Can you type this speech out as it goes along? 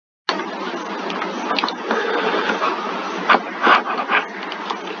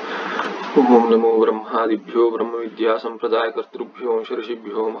ओम नमो ब्रह्मादिभ्यो ब्रह्म विद्या संप्रदाय कर्तृभ्यो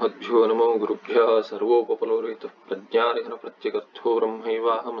ऋषिभ्यो महद्भ्यो नमो गुरुभ्यः सर्वोपपलोरितः प्रज्ञानघन प्रत्यगर्थो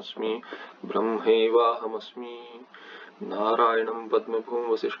ब्रह्मैवाहमस्मि नारायणं पद्मभूं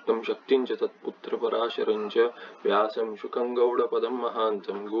वसिष्ठं शक्तिं च तत्पुत्रपराशरं च व्यासं शुकं गौडपदं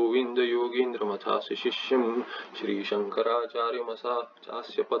महान्तं गोविन्दयोगीन्द्रमथास्य शिष्यं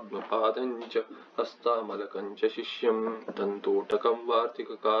श्रीशङ्कराचार्यमसाचास्य पद्मपादं च हस्तामलकं च शिष्यं तन्तोटकं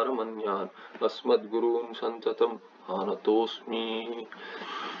वार्तिककारमन्यान् अस्मद्गुरून् सन्ततम् आनतोऽस्मि।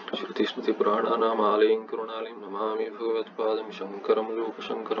 श्रुतिस्मृतिपुराणानामालयं करुणालयं नमामि भगवत्पादं शङ्करं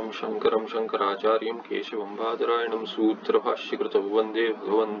लोकशङ्करं शङ्करं शङ्कराचार्यं केशवं बादरायणं सूत्रभाष्यकृतौ वन्दे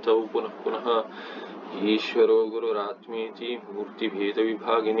भगवन्तौ पुनः पुनः। ईश्वरो गुरुरात्मेति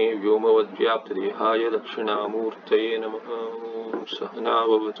मूर्तिभेदविभागिने व्योमवद्व्याप्तदेहाय दक्षिणामूर्तये नमः। सहना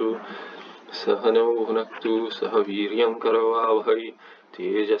भवतु सहनौ भुनक्तु सह वीर्यं करवावहै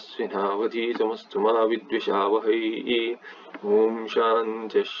तेजस्विनावधीतमस्तु मा विद्विषावहै। ओम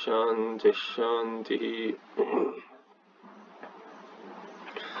शांति शांति शांति।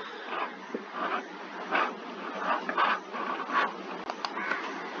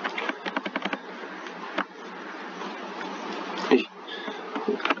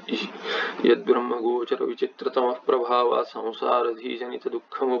 यद्ब्रह्मगोचर विचित्रतमः प्रभावात् संसारधीजनित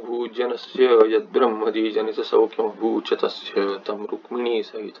दुःखमभूज्जनस्य यद्ब्रह्मधीजनित सौख्यमभूच्च तस्य तं रुक्मिणी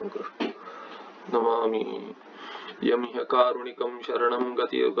सहितं कृष्णं नमामि। यमिह कारुणिकं शरणं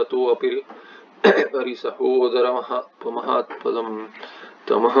गतोऽपि हरिसहोदरमहात्पदं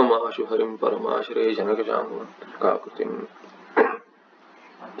तमहमाशु हरिं परमाश्रये जनकजाङ्काकृतिं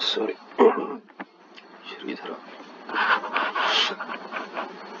sorry Shridhar.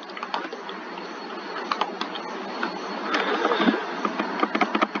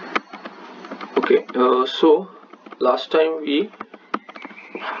 Okay, so last time we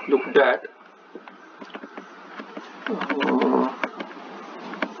looked at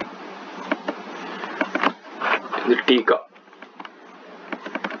the Tika.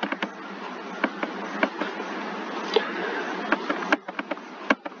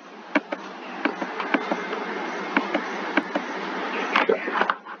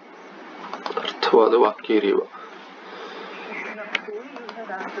 अर्थवाद वाक्यरेव।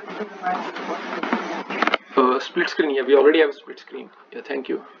 Split screen. Yeah, we already have a split screen. Yeah, thank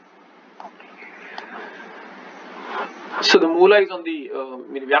you. So the Mula is on the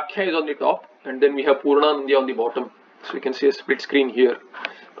Vyakhya is on the top, and then we have Purnanandi on the bottom. So you can see a split screen here.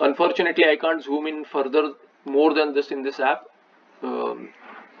 Unfortunately, I can't zoom in further more than this in this app.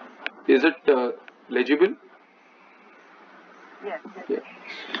 Is it legible? Yes. Yeah.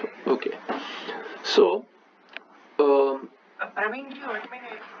 Okay. So, Praveen,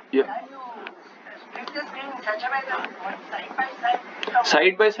 yeah. Can you split the screen in such a way that side by side?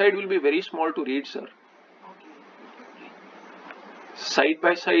 Side by side will be very small to read, sir. Side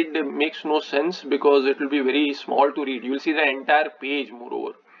by side makes no sense because it will be very small to read. You will see the entire page,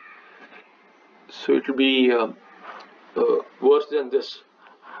 moreover. So it will be worse than this.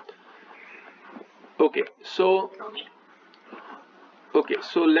 Okay, so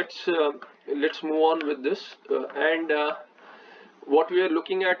let's move on with this, and what we are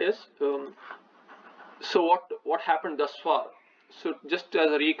looking at is so what happened thus far. So just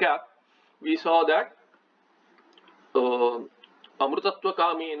as a recap, we saw that अमृतत्व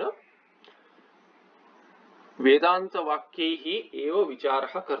कामेन वेदांत वाक्यैहि एव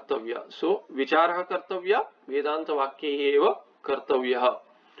विचारः कर्तव्यः. So विचारः कर्तव्यः वेदांत वाक्यैहि एव कर्तव्यः,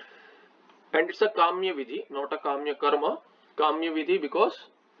 and it's a kamya vidhi, not a kamya karma. Kamya vidhi because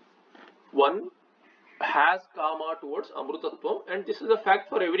one has kama towards amrutatvam, and this is a fact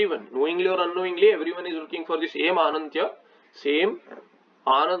for everyone, knowingly or unknowingly. Everyone is looking for the same anantya, same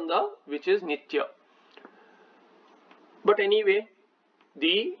ananda, which is nitya. But anyway,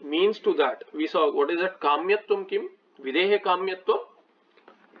 the means to that, we saw what is that kamyatvam kim, videhe kamyatvam,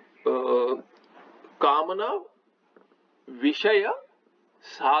 kamana vishaya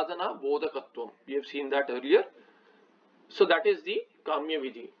sadhana bodhakatvam. We have seen that earlier. So that is the kamya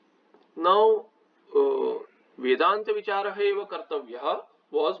vidhi. Now vedanta vicharaha eva kartavyaha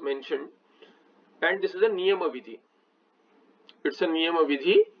was mentioned, and this is a niyama vidhi. It's a niyama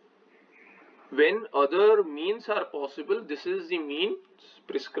vidhi. When other means are possible, this is the means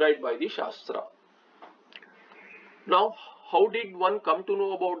prescribed by the Shastra. Now, how did one come to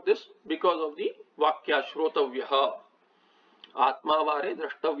know about this? Because of the Vakya Shrotavyaha. Atma Vare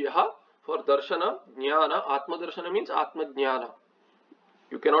Drashtavyaha. For Darshana, Jnana. Atma Darshana means Atma Jnana.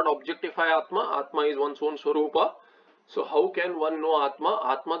 You cannot objectify Atma. Atma is one's own Swarupa. So how can one know Atma?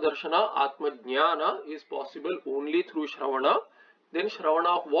 Atma Darshana, Atma Jnana is possible only through Shravana then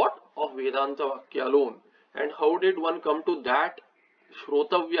Shravana of what? Of Vedanta Vakya alone. And how did one come to that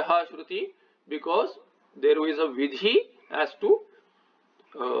Shrotavyaha Shruti? Because there is a Vidhi as to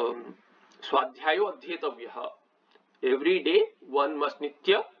Swadhyayo Adhyatavyaha. Every day one must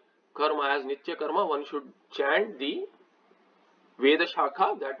Nitya Karma, as Nitya Karma one should chant the Veda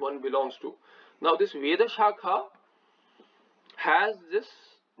Shakha that one belongs to. Now this Veda Shakha has this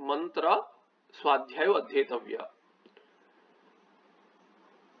mantra Swadhyayo Adhyatavya,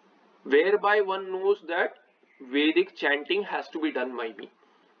 whereby one knows that Vedic chanting has to be done by me.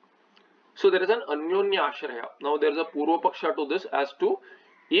 So there is an Anyonya Ashraya. Now there is a Purva Paksha to this as to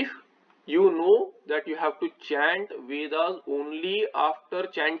if you know that you have to chant Vedas only after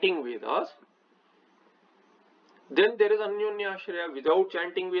chanting Vedas, then there is Anyonya Ashraya. Without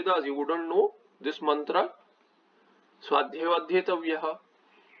chanting Vedas, you wouldn't know this mantra Swadhyayo Adhyatavya.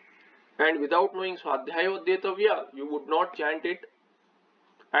 And without knowing Swadhyayo Adhyatavya, you would not chant it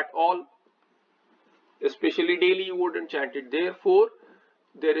at all. Especially daily you wouldn't chant it. Therefore,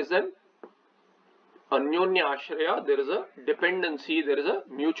 there is an Anyonya Ashraya, there is a dependency, there is a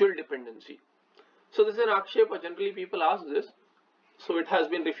mutual dependency. So this is an Akshepa. Generally people ask this. So it has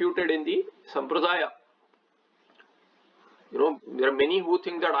been refuted in the Sampradaya. You know, there are many who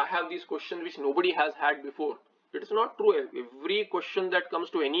think that I have these questions which nobody has had before. It is not true. Every question that comes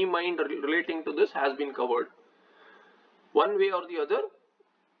to any mind relating to this has been covered, one way or the other,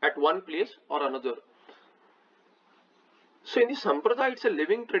 at one place or another. So in the Sampradaya, it's a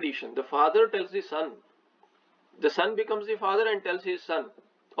living tradition. The father tells the son becomes the father and tells his son.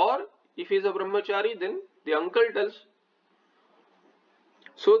 Or if he is a brahmachari, then the uncle tells.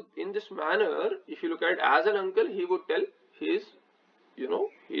 So in this manner, if you look at it as an uncle, he would tell his,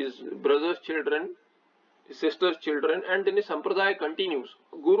 his brother's children, his sister's children, and then the Sampradaya continues.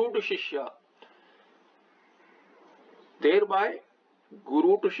 Guru to Shishya. Thereby,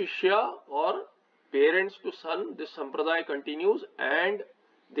 Guru to Shishya or parents to son, this Sampradaya continues, and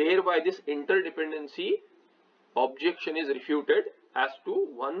thereby this interdependency objection is refuted as to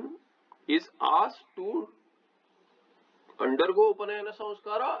one is asked to undergo Upanayana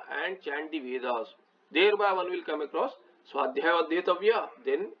Samskara and chant the Vedas. Thereby one will come across Swadhyaya Adhyatavya,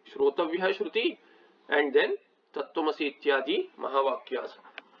 then Shrotavya Shruti, and then Tattvamasi Ityadi Mahavakyas.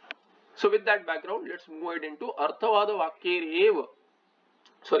 So with that background, let's move it into Arthavada Vakyerev.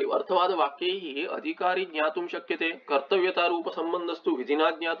 अर्थवाद वाक्ये अधिकारी ज्ञातुं शक्यते, कर्तव्यता रूप संबंधस्तु विधिना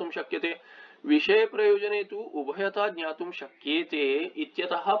ज्ञातुं शक्यते, विषय प्रयोजने तु उभयता ज्ञातुं शक्येते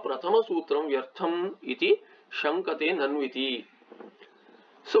इत्यतः प्रथम सूत्रं व्यर्थम् इति शंकते नन्विति.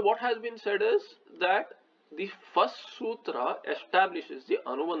 So what has been said is that the first sutra establishes the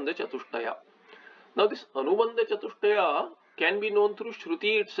Anubandha Chatushtaya. Now this Anubandha Chatushtaya can be known through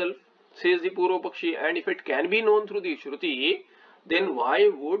Shruti itself, says the Purva Pakshi, and if it can be known through the Shruti, then why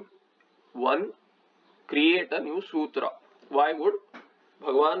would one create a new sutra? Why would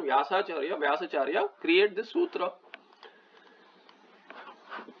Bhagavan Vyasacharya create this sutra?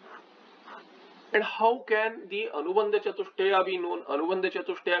 And how can the Anubandha Chatushtaya be known? Anubandha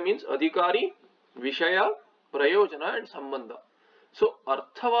Chatushtaya means Adhikari, Vishaya, Prayojana and Sambandha. So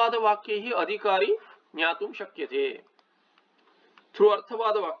Arthavada Vakyehi Adhikari Jnatum Shakyate. Through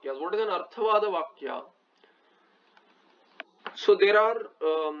Arthavada Vakyas. What is an Arthavada Vakya? So there are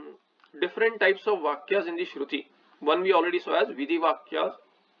different types of Vakyas in the Shruti. One we already saw as Vidhi Vakyas.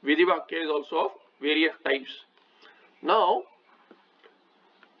 Vidhi Vakya is also of various types. Now,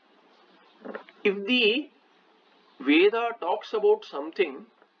 if the Veda talks about something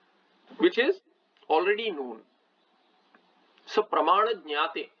which is already known, so Pramana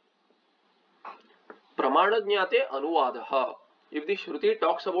Jnate Anuvadaha. If the Shruti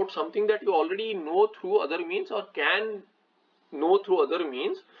talks about something that you already know through other means or can know through other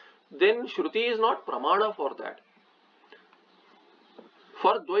means, then Shruti is not Pramana for that.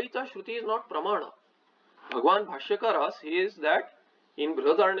 For Dvaita, Shruti is not Pramana. Bhagavan Bhashyakara says that in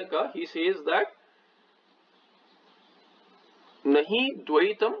Brihadaranyaka, he says that Nahi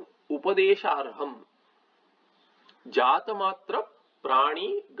Dvaitam Upadesharham Jatamatra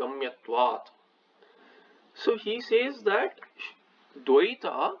Prani Gamyatvat. So he says that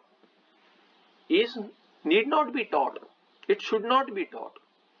Dvaita need not be taught. It should not be taught.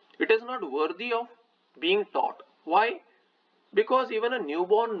 It is not worthy of being taught. Why? Because even a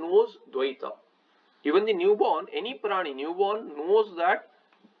newborn knows Dvaita. Even the newborn, any prani, newborn knows that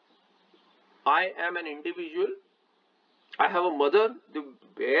I am an individual. I have a mother. The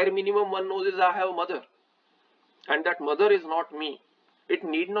bare minimum one knows is I have a mother. And that mother is not me. It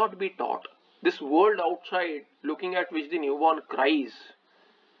need not be taught. This world outside, looking at which the newborn cries,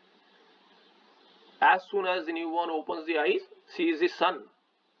 As soon as the newborn opens the eyes, sees the sun.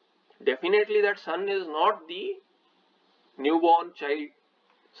 Definitely that sun is not the newborn child.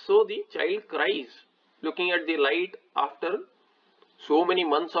 So the child cries, looking at the light after so many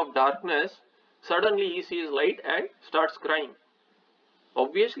months of darkness. Suddenly he sees light and starts crying.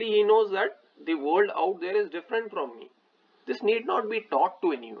 Obviously he knows that the world out there is different from me. This need not be taught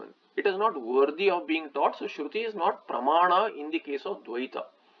to anyone. It is not worthy of being taught. So Shruti is not pramana in the case of Dvaita.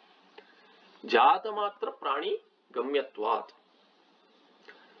 Jatamatra prani gamyatvat.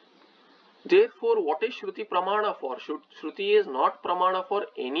 Therefore, what is Shruti pramana for? Shruti is not pramana for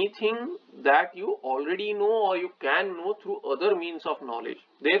anything that you already know or you can know through other means of knowledge.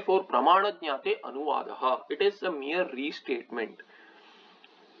 Therefore, pramana jnate anuvadaha. It is a mere restatement.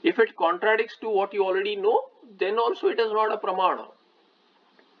 If it contradicts to what you already know, then also it is not a pramana.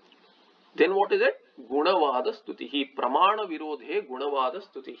 Then what is it? Gunavada stutihi. Pramana virodhe gunavada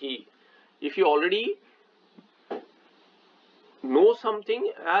stutihi. If you already know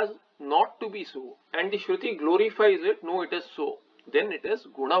something as not to be so, and the Shruti glorifies it, no, it is so, then it is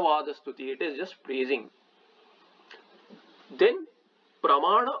Gunavada Stuti, it is just praising. Then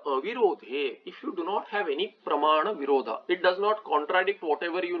Pramana Avirodhe, if you do not have any Pramana Virodha, it does not contradict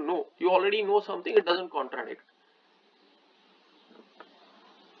whatever you know. You already know something, it doesn't contradict.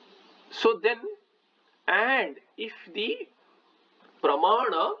 So then, and if the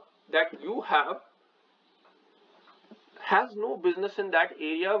Pramana that you have has no business in that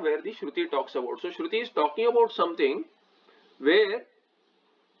area where the Shruti talks about. So Shruti is talking about something where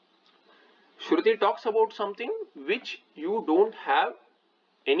Shruti talks about something which you don't have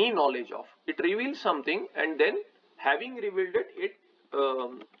any knowledge of. It reveals something, and then having revealed it,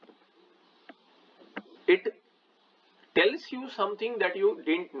 it tells you something that you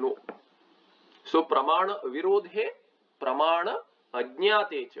didn't know. So pramana virodhe, pramana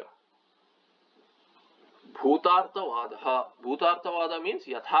ajñatecha. Bhutarthavadaha. Bhutarthavada means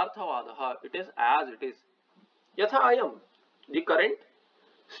yatharthavadaha. It is as it is. Yatha ayam. The current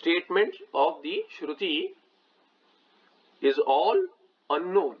statement of the Shruti is all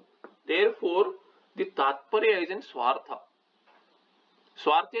unknown. Therefore, the Tatparya is in Swartha.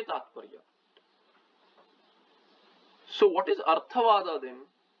 Swarte Tatparya. So, what is Arthavada then?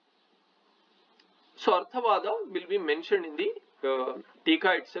 So, Arthavada will be mentioned in the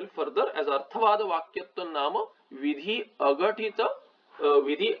Tika itself further as Arthavada Vakyatva Nama Vidhi Agatitatve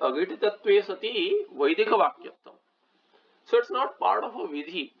Sati Vaidika Vakyatvam. So it's not part of a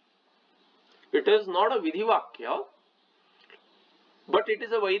Vidhi. It is not a Vidhi Vakya, but it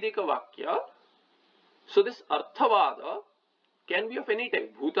is a Vaidika Vakya. So this Arthavada can be of any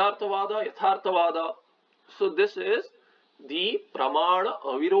type. Bhutarthavada, Yatharthavada. So this is the Pramana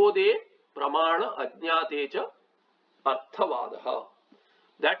Avirode, Pramana Ajñatecha Arthavadaha.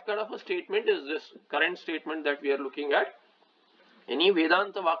 That kind of a statement is this current statement that we are looking at. Any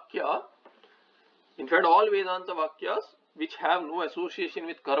Vedanta Vakya, in fact all Vedanta Vakyas which have no association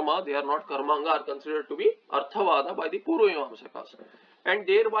with karma, they are not karmanga, are considered to be Arthavada by the Purvamamsakas. And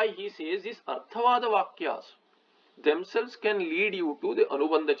thereby he says these Arthavada Vakyas themselves can lead you to the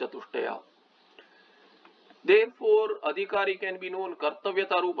Anubandha Chatushtaya. Therefore, Adhikari can be known,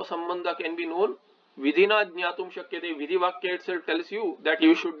 Kartavyata Rupa Sambandha can be known, Vidhina Jnatum Shakyate, Vidhi Vakya itself tells you that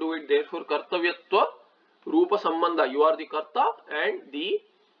you should do it. Therefore, Kartavyatva Rupa Sambandha, you are the Karta, and the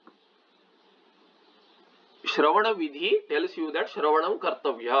Shravana Vidhi tells you that Shravanam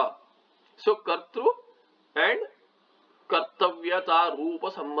Kartavya. So, Kartru and Kartavyata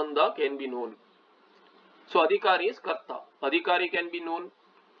Rupa Sambandha can be known. So, Adhikari is Karta. Adhikari can be known.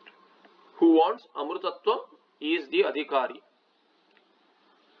 Who wants Amrutatva is the Adhikari.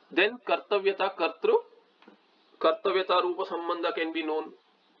 Then Kartavyata Kartru, Kartavyata Rupa Sambandha can be known.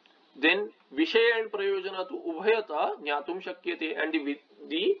 Then Vishaya and Prayojana to Ubhayata Jnatum Shakyate, and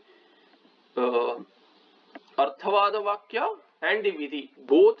the Arthavada Vakya and the Vidhi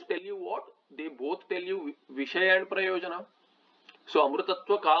both tell you what? They both tell you Vishaya and Prayojana. So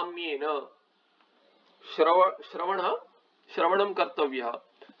Amrutatva Kamyena Shravanam Kartavya.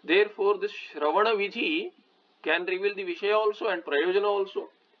 Therefore, this Shravana Vidhi can reveal the Vishaya also and Prayojana also.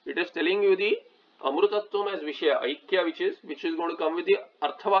 It is telling you the Amrutatvam as Vishaya, Aikya which is going to come with the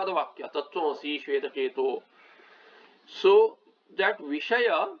Arthavada Vakya, Tattvamasi Shvetaketo. So, that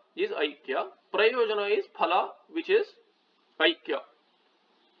Vishaya is Aikya, Prayojana is Phala, which is Aikya.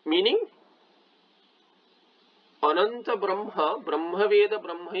 Meaning, Ananta Brahma, Brahmaveda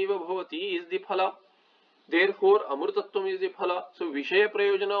Brahmaiva Bhavati is the Phala. Therefore, Amrutatvam is the Phala. So, Vishaya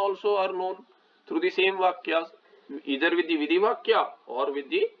Prayojana also are known through the same Vakyas, either with the Vidhi Vakya or with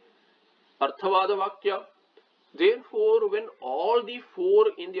the Arthavada Vakya. Therefore, when all the four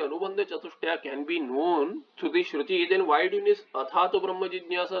in the Anubandha Chatushtaya can be known through the Shruti, then why do you need Athato Brahma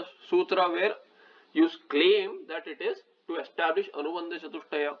Jijnasa Sutra where you claim that it is to establish Anubandha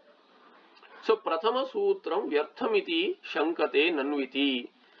Chatushtaya? So, Prathama Sutram Vyarthamiti Shankate Nanviti.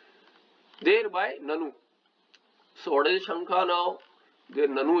 Thereby Nanu. So, what is Shanka now? There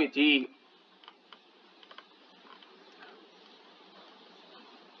Nanu iti.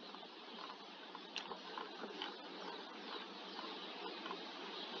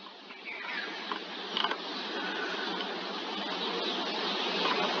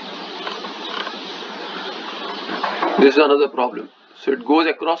 This is another problem. So it goes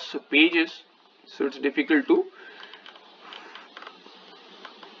across pages, so it's difficult to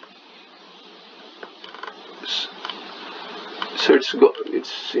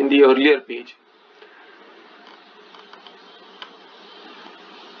it's in the earlier page.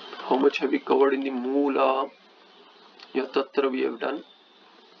 How much have we covered in the Moola? Yeah, Tatra we have done.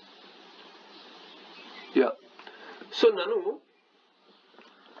 Yeah. So Nanu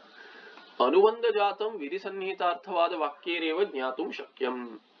Anubandha Jatam Vidhisannhitarthavad Vakyereva Jnatum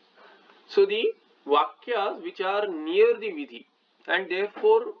Shakyam. So the Vakyas which are near the Vidhi and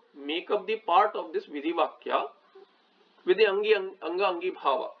therefore make up the part of this Vidhi Vakya with the Anga Angi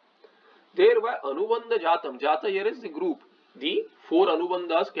Bhava. Thereby Anubandha Jatam. Jata here is the group. The four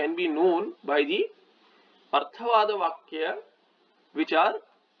Anubandhas can be known by the Arthavada Vakya which are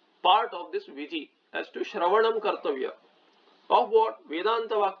part of this Vidhi as to Shravanam Kartavya. Of what?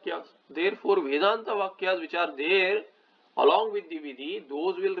 Vedanta Vakyas. Therefore, Vedanta Vakyas which are there along with the Vidhi,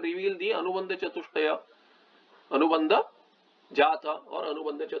 those will reveal the Anubandha Chatushtaya, Anubandha Jata or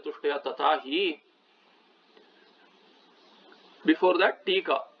Anubandha Chatushtaya Tatahi. Before that,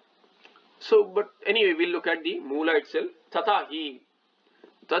 Tika. So, but anyway, we'll look at the Moola itself. Tatahi.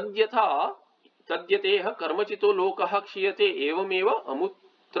 Tadyatha Tadyateha Karmachito Lokaha Kshiyate Evameva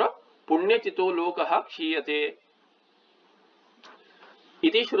Amutra Punyachito Lokaha Kshiyate.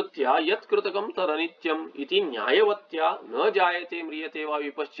 इति श्रुत्या यत् कृतकं तरनित्यम् इति न्यायवत्या न जायते म्रियते वा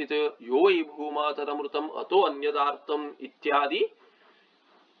विपश्चित् यो वै भूमातरमृतम् अतो अन्यदार्थम् इत्यादि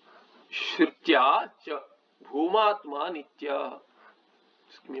श्रुत्या च भूमात्मा नित्य.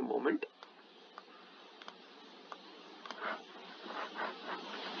 Just give me a moment.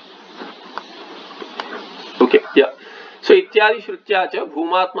 Okay, yeah. So इत्यादि श्रुत्या च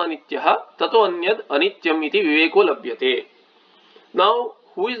भूमात्मा नित्यः ततो अन्यद् अनित्यम् इति विवेको लभ्यते. Now,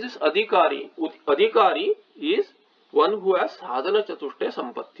 who is this Adhikari? Adhikari is one who has Sadhana Chatushtaya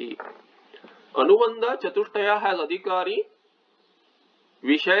Sampatti. Anubandha Chatushtaya has Adhikari,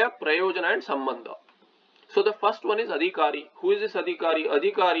 Vishaya, Prayojana and Sambandha. So the first one is Adhikari. Who is this Adhikari?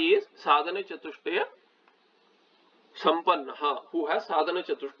 Adhikari is Sadhana Chatushtaya Sampannaha, who has Sadhana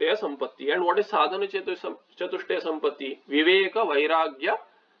Chatushtaya Sampatti. And what is Sadhana Chatushtaya Sampatti? Viveka, Vairagya,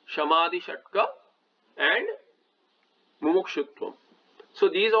 Shamadhi Shatka and Mumukshutvam. So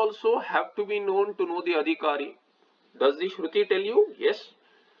these also have to be known to know the Adhikari. Does the Shruti tell you? Yes.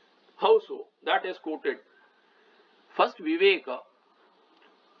 How so? That is quoted. First, Viveka.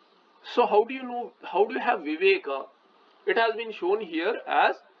 So how do you know, how do you have Viveka? It has been shown here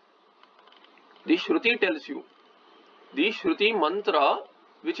as the Shruti tells you. The Shruti mantra,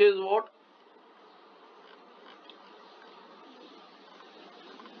 which is what?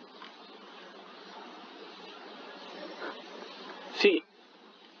 See,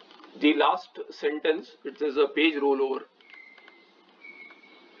 the last sentence, it is a page rollover.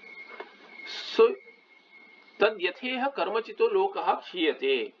 So, tad yatheha karmachito lokaha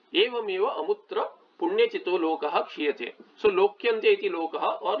kshiyate evameva amutra punyachito lokaha kshiyate. So, lokyante iti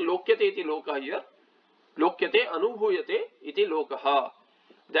lokaha or lokyate iti lokaha here. Lokyate anubhuyate iti lokaha.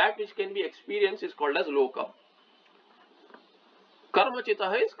 That which can be experienced is called as loka.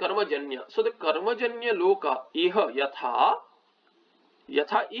 Karmachitaha is karmajanya. So, the karmajanya loka iha yatha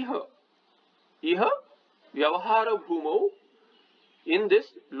iha vyavahara bhumau. In this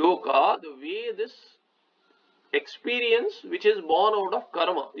loka, the way this experience which is born out of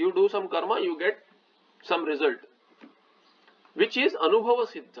karma, you do some karma, you get some result, which is anubhava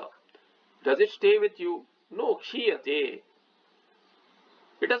siddha. Does it stay with you? No, kshiyate.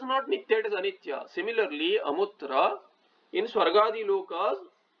 It is not nitya, it is anitya. Similarly, amutra in swargadi lokas,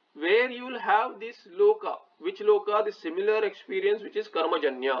 where you will have this loka. Which loka? The similar experience which is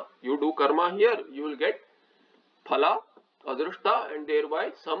karmajanya. You do karma here, you will get phala, adrushta, and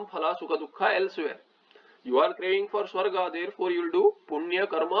thereby some phala, sukha, dukkha elsewhere. You are craving for swarga, therefore you will do punya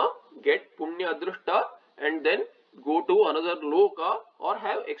karma, get punya adrushta, and then go to another loka or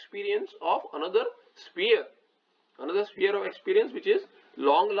have experience of another sphere of experience which is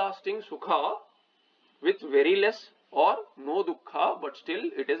long lasting sukha with very less or no dukkha, but still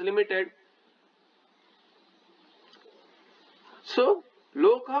it is limited. So,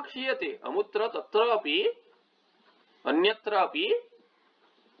 lokah kshiyate, amutra tatra api, anyatra api,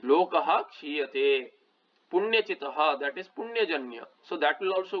 lokah kshiyate, punyachitaha, that is punyajanya. So, that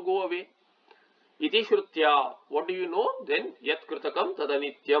will also go away. Iti shrutya, what do you know? Then, yat kritakam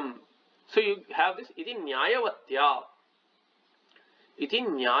tadanityam. So, you have this iti nyayavatya. Iti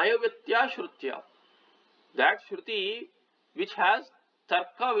nyayavatya shrutya. That shruti which has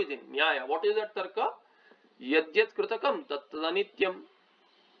tarka within, nyaya. What is that tarka? Yadyat kritakam tattadanityam.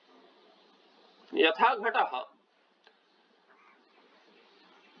 Yatha ghataha.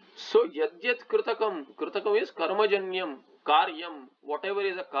 So, yadyat kritakam is karmajanyam, karyam. Whatever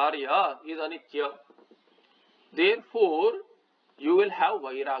is a karya is anitya. Therefore, you will have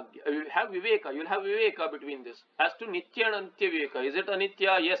vairagya, you will have viveka, you will have viveka between this. As to nitya and anitya viveka, is it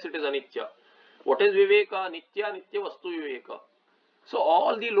anitya? Yes, it is anitya. What is viveka? Nitya, nitya vastu viveka. So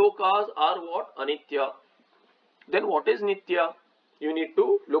all the lokas are what? Anitya. Then what is nitya? You need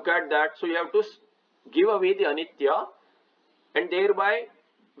to look at that. So you have to give away the anitya, and thereby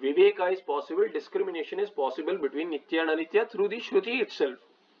viveka is possible, discrimination is possible between nitya and anitya through the shruti itself.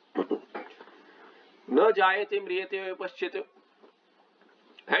 Na jayate mriyate vipaschit.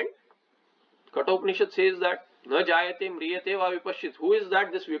 And Kathopanishad says that na jayate mriyate va vipaschit. Who is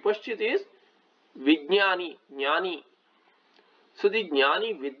that? This vipaschit is Vijnani, Jnani. So the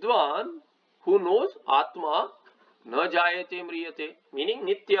Jnani Vidwan who knows Atma, na jayate mriyate, meaning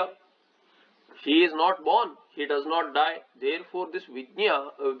Nitya. He is not born, he does not die. Therefore this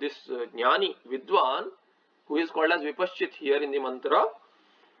Jnani Vidwan, who is called as Vipaschit here in the mantra,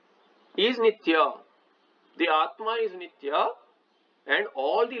 is Nitya. The Atma is Nitya, and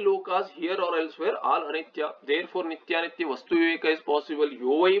all the lokas here or elsewhere are anitya. Therefore nitya nitya vastu viveka is possible.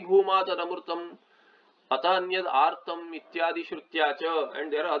 Yo vai bhuma tadamrutam atanyad artam ityadi shrutya cha.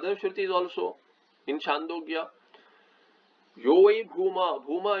 And there are other shrutis also in Chandogya. Yo vai bhuma,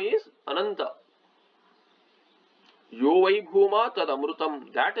 bhuma is ananta. Yo vai bhuma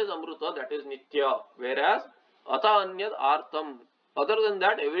tadamrutam, that is amruta, that is nitya. Whereas atanyad artam, other than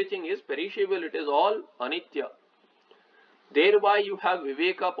that everything is perishable, it is all anitya. Thereby you have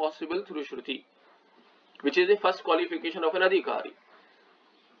viveka possible through shruti, which is the first qualification of an adhikari.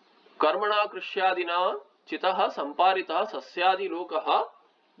 Karmana krishyadina chitaha samparitaha sasyadi lokaha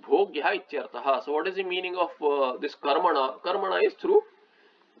bhogya ityartaha. So what is the meaning of this karmana? Karmana is through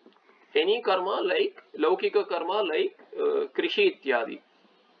any karma like laukika karma like krishi ityadi.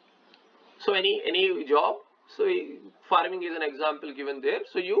 So any job. So farming is an example given there.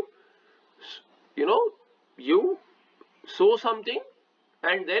 So you sow something,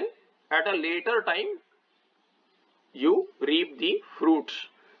 and then at a later time you reap the fruits.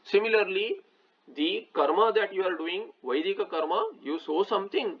 Similarly, the karma that you are doing, Vaidika karma, you sow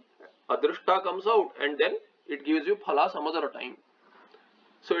something, adrishta comes out, and then it gives you phala some other time.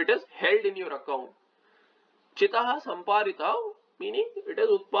 So it is held in your account. Chitaha samparita, meaning it is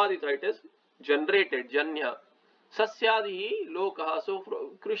utpadita, it is generated, janya. Sasyadihi lokaha, so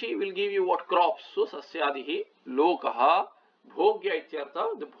krishi will give you what? Crops. So sasyadihi lokaha bhogya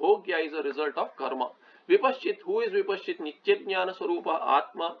ityartha. The bhogya is a result of karma. Vipaschit, who is Vipaschit? Nitya jnana swarupa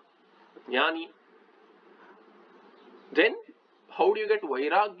atma jnani. Then how do you get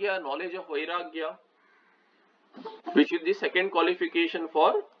vairagya, knowledge of vairagya, which is the second qualification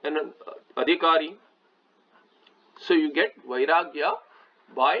for an adhikari? So you get vairagya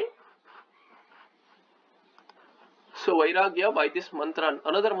by this mantra.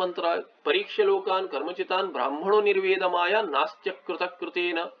 Another mantra, pariksha lokan karmachitan brahmano nirvedamaya nastya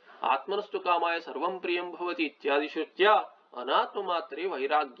kritakritena atmanastu kamaya sarvam priyam bhavati ityadi shrutya anatma matre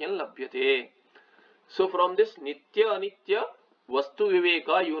vairagyan labhyate. So from this nitya anitya vastu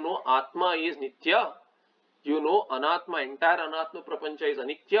viveka, you know atma is nitya, you know anatma, entire anatma prapancha is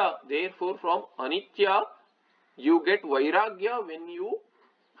anitya. Therefore from anitya you get vairagya when you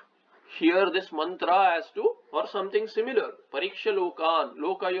hear this mantra as to or something similar. Pariksha lokan,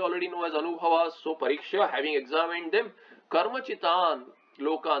 loka you already know as anubhavas, so pariksha, having examined them. Karmachitan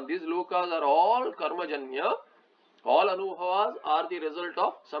lokan, these lokas are all karmajanya, all anubhavas are the result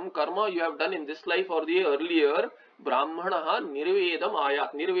of some karma you have done in this life or the earlier. Brahmanaha nirvedam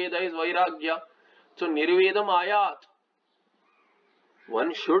ayat, nirveda is vairagya, so nirvedam ayat,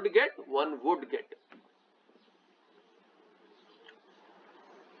 one should get, one would get.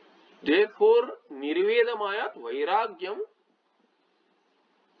 Therefore, nirvedamayat vairagyam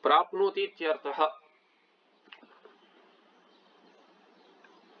prapnoti ityartaha.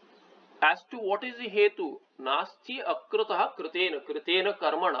 As to what is the hetu? Nasti akritaha kritena, kritena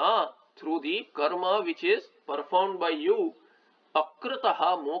karmana, through the karma which is performed by you,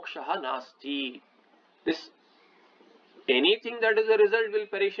 akritaha mokshaha nasti. This, anything that is a result will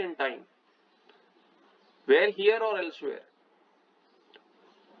perish in time, where here or elsewhere.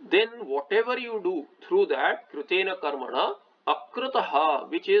 Then whatever you do through that, kritena karmana, akritaha,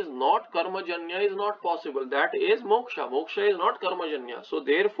 which is not karmajanya, is not possible. That is moksha. Moksha is not karmajanya. So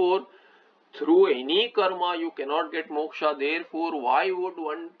therefore, through any karma you cannot get moksha. Therefore, why would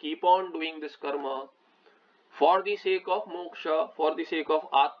one keep on doing this karma? For the sake of moksha, for the sake of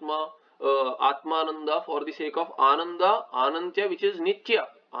atma, atmananda, for the sake of ananda, anantya which is nitya.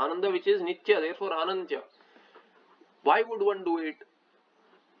 Ananda which is nitya, therefore anantya. Why would one do it?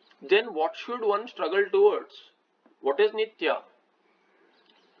 Then what should one struggle towards? What is nitya?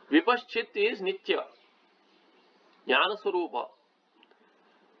 Vipaschit is nitya, jnana swarupa.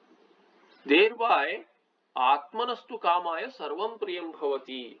 Thereby, atmanastu kamaya sarvam priyam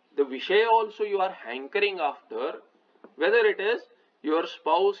bhavati. The vishaya also you are hankering after, whether it is your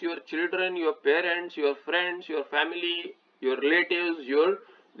spouse, your children, your parents, your friends, your family, your relatives,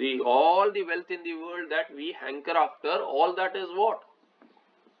 all the wealth in the world that we hanker after, all that is what?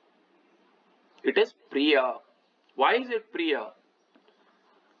 It is priya. Why is it priya?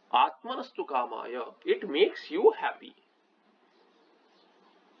 Atmanastu kamaya. It makes you happy.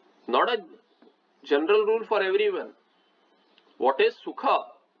 Not a general rule for everyone. What is sukha?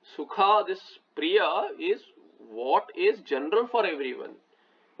 Sukha, this priya, is what is general for everyone.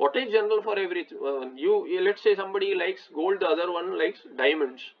 What is general for everyone? Let's say somebody likes gold, the other one likes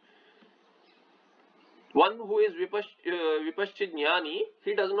diamonds. One who is vipaschit jnani,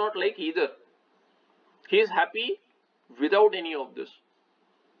 he does not like either. He is happy without any of this.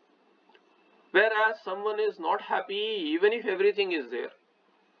 Whereas someone is not happy even if everything is there.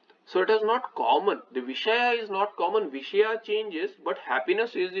 So it is not common. The Vishaya is not common. Vishaya changes, but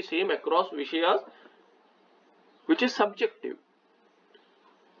happiness is the same across Vishayas, which is subjective.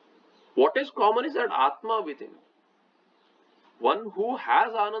 What is common is that Atma within. One who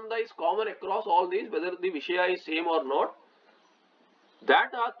has Ananda is common across all these, whether the Vishaya is same or not.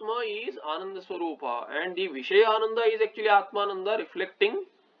 That Atma is Ananda Swarupa, and the Vishaya Ananda is actually Atmananda reflecting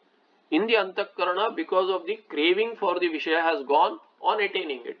in the Antakarana because of the craving for the Vishaya has gone on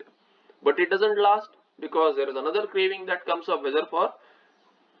attaining it. But it doesn't last because there is another craving that comes up, whether for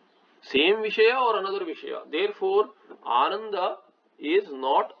same Vishaya or another Vishaya. Therefore, Ananda is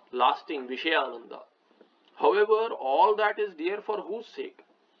not lasting, Vishaya Ananda. However, all that is dear for whose sake?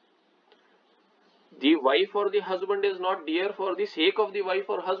 The wife or the husband is not dear for the sake of the wife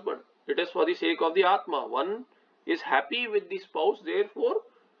or husband. It is for the sake of the Atma. One is happy with the spouse, therefore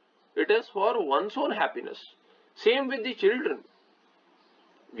it is for one's own happiness. Same with the children.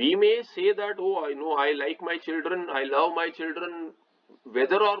 We may say that, oh, I know, I like my children, I love my children,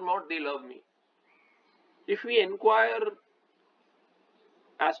 whether or not they love me. If we inquire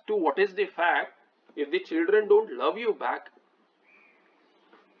as to what is the fact, if the children don't love you back,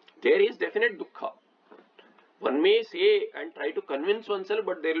 there is definite dukkha. One may say and try to convince oneself,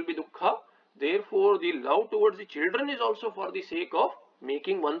 but there will be dukkha. Therefore, the love towards the children is also for the sake of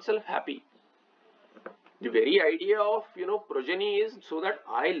making oneself happy. The very idea of, progeny is so that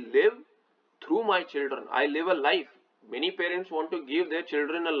I live through my children. I live a life. Many parents want to give their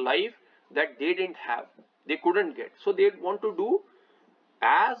children a life that they didn't have. They couldn't get. So they want to do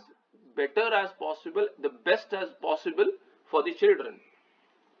as better as possible, the best as possible for the children.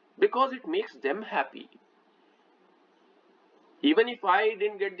 Because it makes them happy. Even if I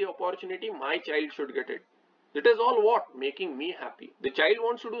didn't get the opportunity, my child should get it. It is all what? Making me happy. The child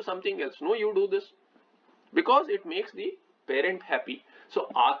wants to do something else. No, you do this. Because it makes the parent happy. So,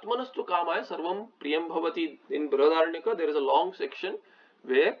 Atmanastu kamaya sarvam priyam bhavati. In Brihadaranyaka, there is a long section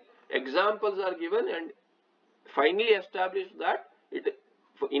where examples are given and finally established that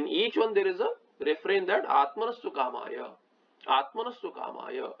in each one there is a refrain that Atmanastu kamaya. Atmanastu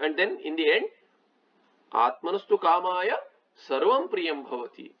kamaya. And then in the end, Atmanastu kamaya sarvam priyam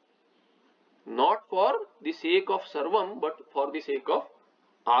bhavati. Not for the sake of sarvam, but for the sake of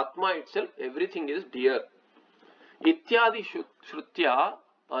Atma itself, everything is dear. Ityadi shrutya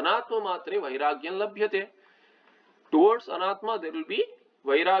anatma matre vairagyam labhyate. Towards anatma there will be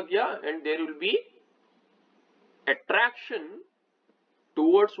vairagya and there will be attraction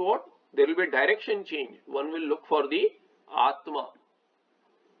towards what? There will be direction change. One will look for the Atma.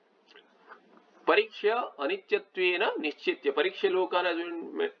 Pariksha anityattvena nischitya. Pariksha lokan, as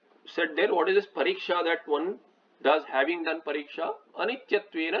we said there, what is this pariksha that one does having done pariksha?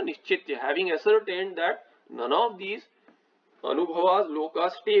 Anityattvena nischitya. Having ascertained that none of these anubhavas,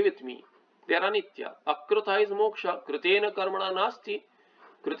 lokas stay with me. They are anitya. Akrita is moksha. Kritena karmana nasti.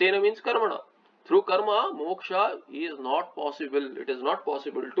 Kritena means karmana. Through karma, moksha is not possible. It is not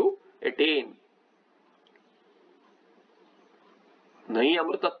possible to attain. Nahi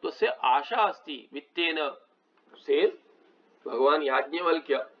amritatvasya asha asti vittena, says Bhagavan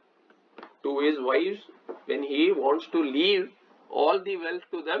Yajnavalkya to his wives when he wants to leave all the wealth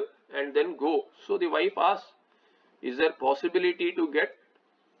to them and then go. So the wife asks, is there possibility to get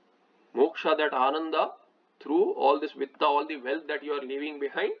moksha, that ananda, through all this vitta, all the wealth that you are leaving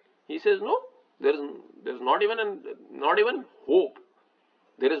behind? He says, no, there is not even hope.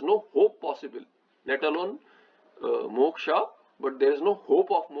 There is no hope possible, let alone moksha, but there is no hope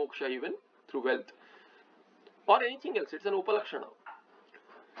of moksha even through wealth or anything else. It's an upalakshana.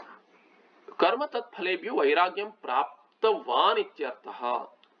 Karma tat phalebhyo vairagyam praptavan ityartha.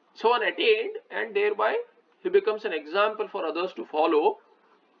 So one attained, and thereby he becomes an example for others to follow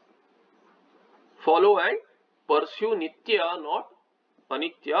and pursue nitya, not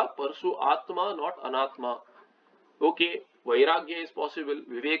anitya, pursue atma, not anatma. Okay, vairagya is possible,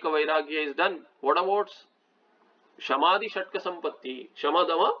 viveka vairagya is done. What about Shamadhi Shatka Sampatti,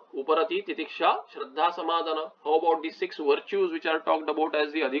 Shamadama, Uparati, Titiksha, Shraddha Samadhana? How about the 6 virtues which are talked about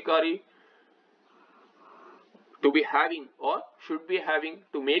as the adhikari to be having or should be having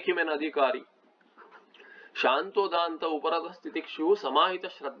to make him an adhikari? Shanto Danta Uparatas Titikshu, Samahita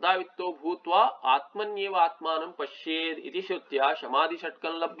Shraddha Vitto Bhutva, Atmanyeva Atmanam Pashed, Iti Shrutya, Shamadhi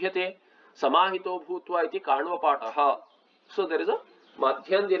Shatkan Labhyate, Samahito Bhutva, Iti Kanva Pataha. So there is a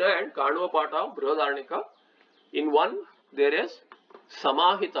Madhyandina and Kanva Pata, Brihadarnika. In one, there is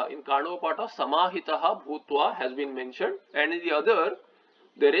Samahita. In Kanvapata, Samahitaha Bhutva has been mentioned, and in the other,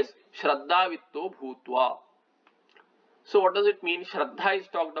 there is Shraddha Vitto Bhutva. So, what does it mean? Shraddha is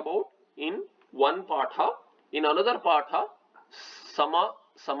talked about in one Patha, in another Patha,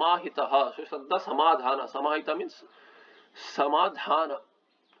 Samahitaha. So, Shraddha Samadhana. Samahita means Samadhana.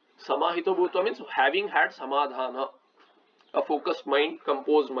 Samahito Bhutva means having had Samadhana, a focused mind,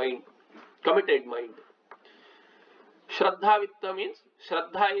 composed mind, committed mind. Shraddha Vitta means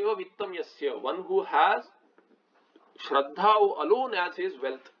Shraddha eva Vittam yasya, one who has Shraddha alone as his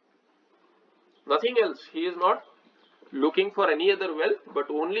wealth. Nothing else. He is not looking for any other wealth, but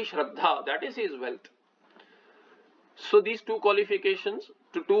only Shraddha, that is his wealth. So these 2 qualifications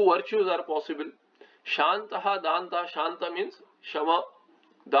to 2 virtues are possible. Shantaha Danta, Shanta means Shama,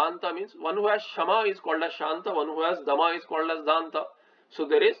 Danta means one who has Shama is called as Shanta, one who has Dama is called as Danta. So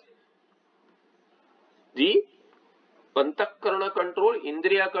there is the Antakarana control,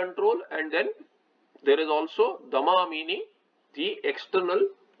 Indriya control, and then there is also Dama, meaning the external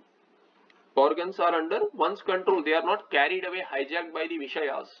organs are under one's control. They are not carried away, hijacked by the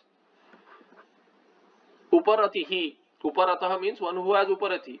Vishayas. Uparatihi. Uparataha means one who has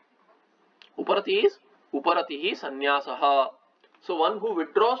Uparati. Uparati is Uparatihi Sanyasaha. So one who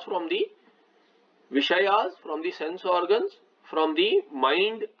withdraws from the Vishayas, from the sense organs, from the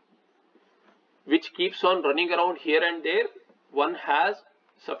mind which keeps on running around here and there. One has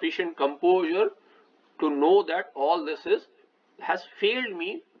sufficient composure to know that all this has failed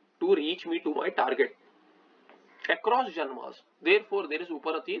me to reach me to my target across janmas. Therefore, there is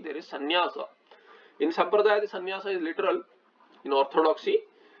Uparati, there is Sannyasa. In Sampradaya, the Sannyasa is literal in orthodoxy,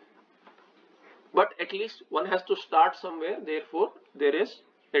 but at least one has to start somewhere. Therefore, there is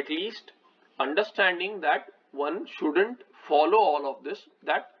at least understanding that one shouldn't follow all of this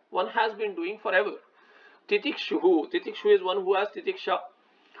that one has been doing forever. Titikshuhu. Titikshu is one who has Titiksha.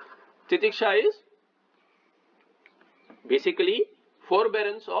 Titiksha is basically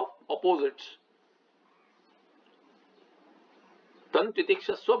forbearance of opposites. Tan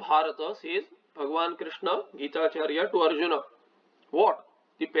Titikshasva Bharata, says Bhagavan Krishna, Gita Acharya to Arjuna. What?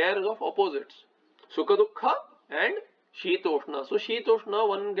 The pairs of opposites. Sukha Dukkha and Shitoshna. So Shitoshna,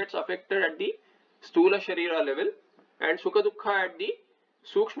 one gets affected at the Stula Sharira level, and Sukha Dukkha at the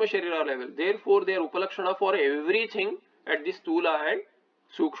Sukshma Sharira level. Therefore, they are Upalakshana for everything at the Stula and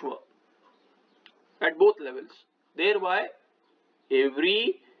Sukshma, at both levels. Thereby,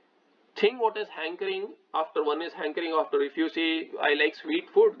 everything what is hankering after, one is hankering after. If you say, I like sweet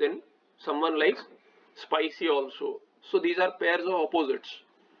food, then someone likes spicy also. So these are pairs of opposites.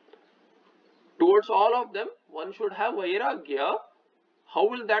 Towards all of them, one should have Vairagya. How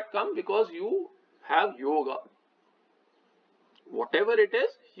will that come? Because you have yoga. Whatever it is,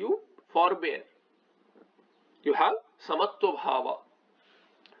 you forbear. You have Samatva Bhava.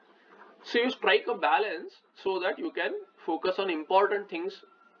 So you strike a balance so that you can focus on important things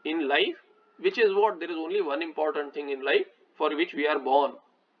in life, which is what? There is only one important thing in life for which we are born.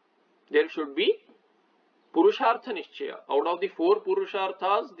 There should be Purushartha Nishchaya. Out of the 4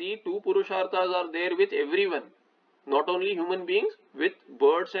 Purusharthas, the 2 Purusharthas are there with everyone. Not only human beings, with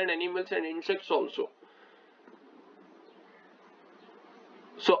birds and animals and insects also.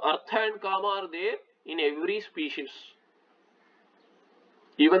 So Artha and Kama are there in every species.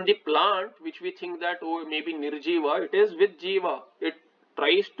 Even the plant, which we think that, oh, maybe Nirjiva, it is with Jiva. It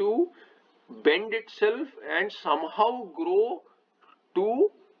tries to bend itself and somehow grow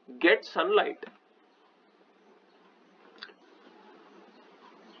to get sunlight.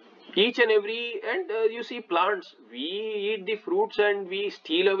 Each and every, and you see plants, we eat the fruits and we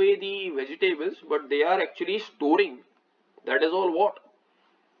steal away the vegetables, but they are actually storing. That is all what?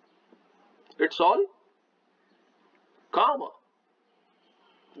 It's all Kama.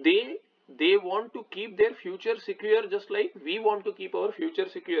 They want to keep their future secure, just like we want to keep our future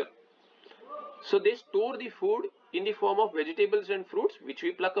secure. So they store the food in the form of vegetables and fruits, which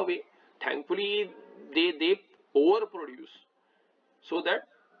we pluck away. Thankfully, they overproduce so that,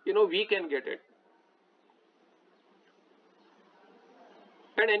 you know, we can get it.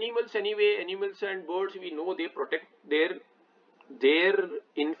 And animals anyway, animals and birds, we know they protect their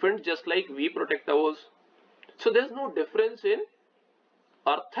infants just like we protect ours. So there's no difference in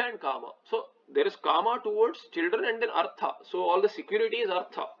Artha and Kama. So there is Kama towards children and then Artha. So all the security is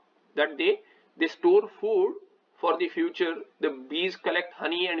Artha, that they store food for the future. The bees collect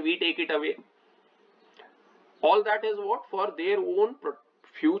honey and we take it away. All that is what? For their own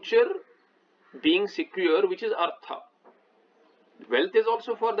future being secure, which is Artha. Wealth is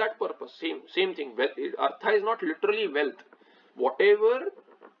also for that purpose. Same thing. Artha is not literally wealth. Whatever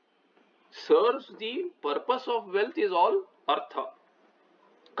serves the purpose of wealth is all Artha.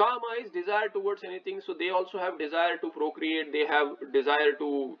 Kama is desire towards anything, so they also have desire to procreate, they have desire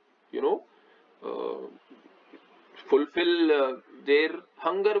to, you know, fulfill their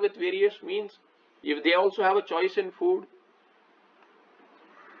hunger with various means. If they also have a choice in food,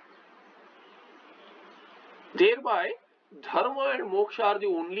 thereby dharma and moksha are the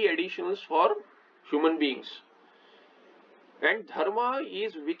only additionals for human beings. And dharma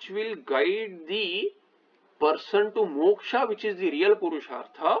is which will guide the person to moksha, which is the real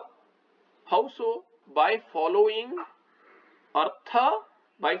purushartha. How so? By following artha,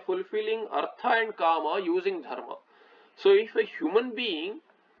 by fulfilling artha and kama using dharma. So if a human being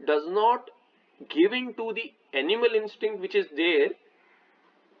does not give in to the animal instinct which is there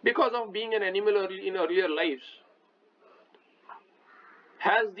because of being an animal in earlier lives,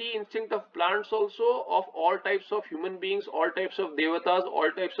 has the instinct of plants also, of all types of human beings, all types of devatas,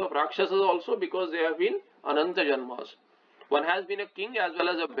 all types of rakshasas also, because they have been ananta janmas. One has been a king as well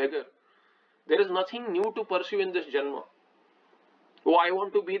as a beggar. There is nothing new to pursue in this janma. Oh, I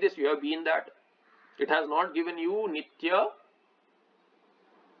want to be this, you have been that. It has not given you nitya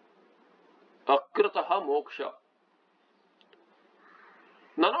akrataha moksha.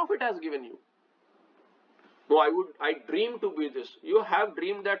 None of it has given you. No, I dream to be this. You have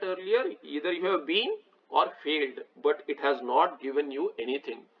dreamed that earlier, either you have been or failed, but it has not given you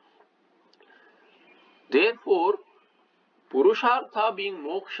anything. Therefore, Purushartha being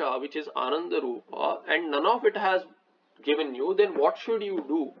moksha, which is Ananda Rupa, and none of it has given you, then what should you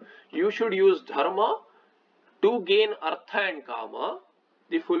do? You should use dharma to gain artha and kama.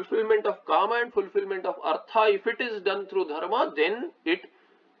 The fulfillment of kama and fulfillment of artha, if it is done through dharma, then it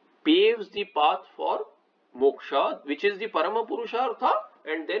paves the path for moksha, which is the Parama Purushartha.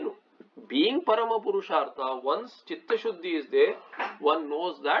 And then being Parama Purushartha, once Chitta Shuddhi is there, one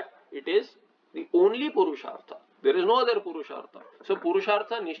knows that it is the only Purushartha. There is no other Purushartha. So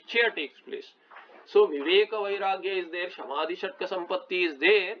Purushartha Nishchaya takes place. So Viveka Vairagya is there, Shamadhi Shatka Sampatti is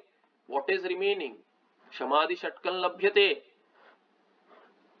there. What is remaining? Shamadhi Shatkan Labhyate.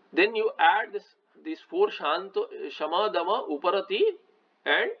 Then you add these four Shanto, Shamadama, Uparati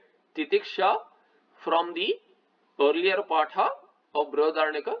and Titiksha from the earlier Patha of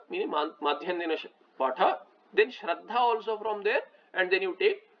Brihadaranyaka, meaning Madhyandina Patha. Then Shraddha also from there, and then you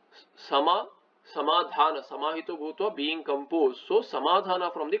take Samadhana, Samahito Bhutva, being composed. So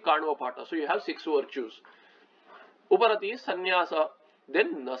Samadhana from the Kanva Patha. So you have 6 virtues. Uparati is Sannyasa.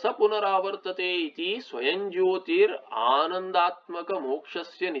 Then Nasa Punaravartate iti Swayanjyotir Anandatmaka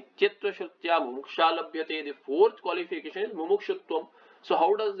Mokshasya Nityatva Shrutya Mumuksha Labhyate. The 4th qualification is Mumukshutvam. So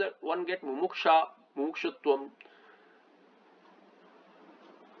how does that one get Mumuksha, Mumukshutvam?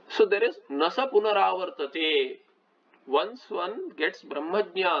 So there is Nasa Punaravartate. Once one gets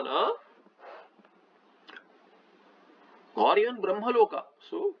Brahmajnana or even Brahmaloka,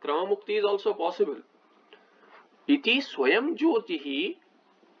 so Kramamukti is also possible. Iti Swayam Jyotihi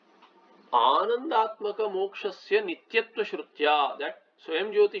Anandatmaka Mokshasya Nityatva Shrutya. That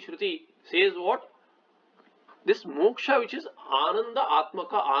Swayam Jyoti Shruti says what? This moksha, which is Ananda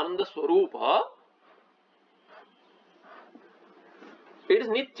Atmaka, Ananda Swarupa, It is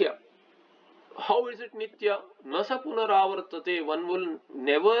nitya. How is it nitya? Nasa punaravartate. One will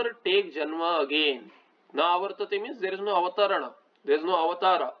never take janma again. Na avartate means there is no avatarana. There is no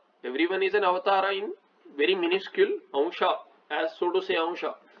avatara. Everyone is an avatara in very minuscule ansha, as so to say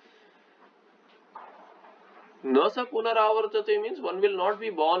ansha. Nasa punaravartate means one will not be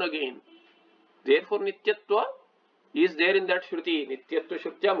born again. Therefore nityatva is there in that shruti. Nityatva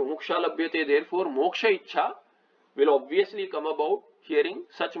shrutya moksha labhyate. Therefore moksha ichha will obviously come about hearing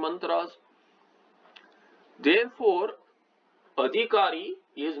such mantras. Therefore adhikari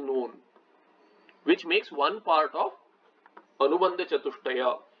is known, which makes one part of Anubandha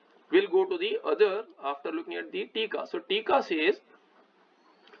Chatushtaya. We'll go to the other after looking at the Tika. So Tika says,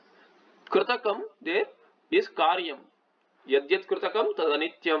 Kritakam, there is Karyam. Yadyat Kritakam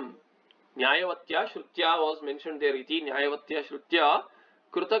tadanityam. Nyayavatya Shrutya was mentioned there. Iti Nyayavatya Shrutya.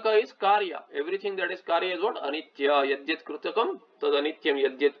 Kritaka is Karya. Everything that is Karya is what? Anitya. Yadyat Kritakam tadanityam.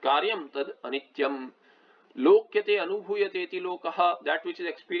 Yadyat Karyam tadanityam. Lokyate anubhuyate iti lokaha. That which is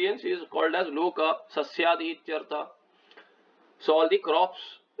experienced is called as loka. Sasyadi ityartha. So all the crops.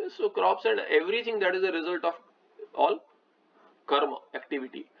 So crops and everything that is a result of all karma,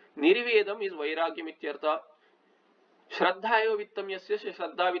 activity. Nirvedam is vairagyam ityartha. Shraddha eva vittam yasya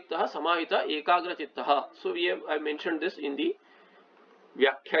shraddha vittaha samahita ekagra chittaha. So I mentioned this in the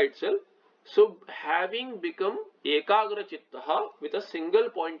Vyakhya itself. So having become ekagra chittaha with a single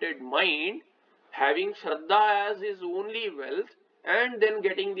pointed mind, having shraddha as his only wealth, and then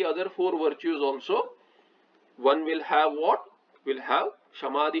getting the other four virtues also, one will have what? Will have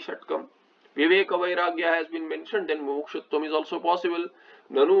Shamadhi Shatkam. Viveka Vairagya has been mentioned, then Mumukshutvam is also possible.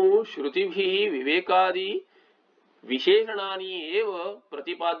 Nanu Shrutibhi Vivekadi Visheshanani eva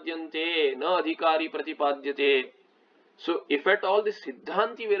Pratipadyante na Adhikari Pratipadyate. So if at all the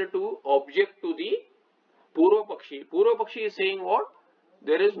Siddhanti were to object to the Purva Pakshi is saying what?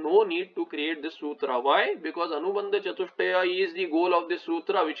 There is no need to create this sutra. Why? Because Anubandha Chatushtaya is the goal of this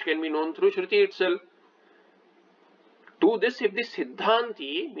sutra, which can be known through Shruti itself. To this, if the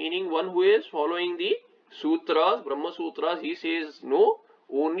Siddhanti, meaning one who is following the sutras, Brahma Sutras, he says no,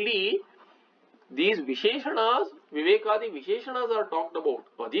 only these Visheshanas, Vivekadi Visheshanas are talked about.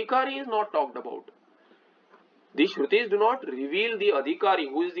 Adhikari is not talked about. The Shrutis do not reveal the Adhikari,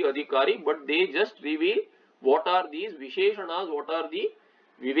 who is the Adhikari, but they just reveal what are these Visheshanas, what are the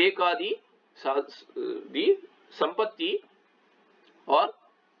Vivekadi, the Sampatti or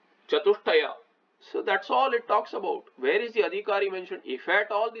Chatushtaya. So that's all it talks about. Where is the Adhikari mentioned? If at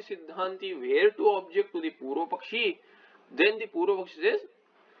all the Siddhanti were to object to the Purva Pakshi, then the Purva Pakshi says,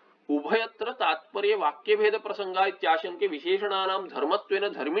 Ubhayatra Tatparya Vakya Bheda Prasanga Ityashanke Visheshananam Dharmatvena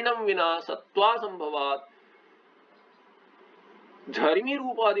Dharminam Vina Sattva Sambhavat Dharmi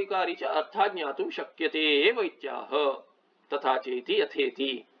Rupa Adhikari Cha Artha Jnatum Shakyate Eva Ityaha Tatha Cheti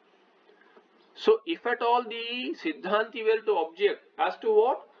Yatheti. So if at all the Siddhanti were to object as to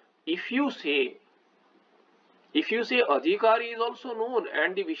what? If you say Adhikari is also known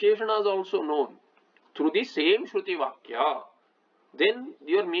and the Visheshana is also known through the same Shruti Vakya, then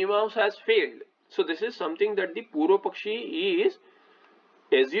your Mimamsa has failed. So this is something that the Purva Pakshi is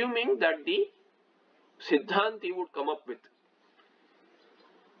assuming that the Siddhanti would come up with.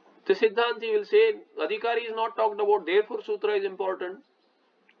 The Siddhanti will say Adhikari is not talked about, therefore Sutra is important.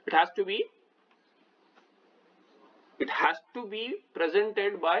 It has to be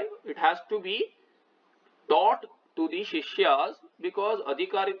presented by, it has to be taught to the Shishyas, because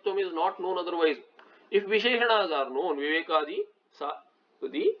Adhikaritvam is not known otherwise. If Visheshanas are known, Vivekadi,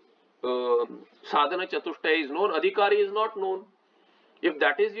 the Sadhana Chatushtaya is known, Adhikari is not known. If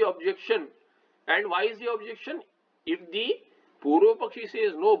that is the objection, and why is the objection? If the Purva Pakshi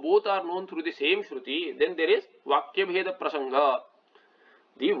says no, both are known through the same Shruti, then there is Vakya Bheda Prasanga.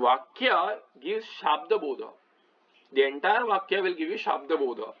 The Vakya gives Shabda Bodha. The entire Vakya will give you Shabda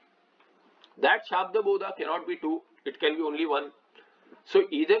Bodha. That Shabda Bodha cannot be two, it can be only one. So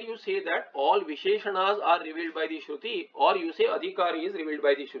either you say that all Visheshanas are revealed by the Shruti, or you say Adhikari is revealed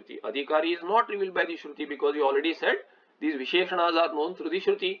by the Shruti. Adhikari is not revealed by the Shruti because you already said these Visheshanas are known through the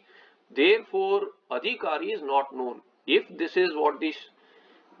Shruti. Therefore, Adhikari is not known. If this is what the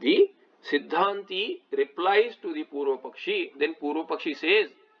Siddhanti replies to the Purva Pakshi, then Purva Pakshi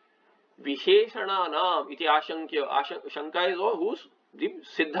says, Visheshananam iti ashankya. Shanka is whose? The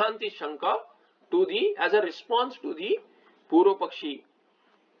Siddhanti Shanka to the, as a response to the Purva Pakshi,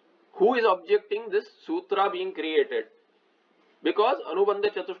 who is objecting this sutra being created. Because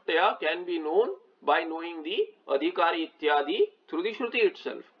Anubandha Chatushtaya can be known by knowing the Adhikari Ityadi through the Shruti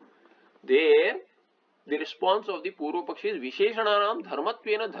itself. There, the response of the Purva Pakshi is Visheshananam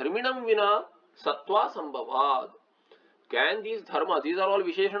Dharmatvena Dharminam Vina Sattva Sambhavad. can these dharmas, these are all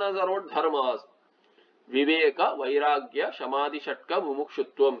Visheshanas are what dharmas. Viveka, Vairagya, Samadhi, Shatka,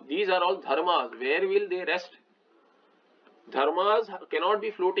 Mumukshutvam. These are all dharmas. Where will they rest? Dharmas cannot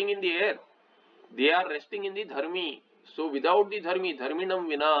be floating in the air. They are resting in the dharmi. So without the dharmi, dharminam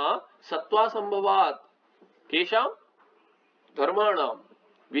vina, sattva sambhavat. Kesham, dharmanam,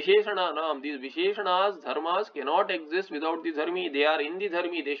 visheshananam. These visheshanas, dharmas cannot exist without the dharmi. They are in the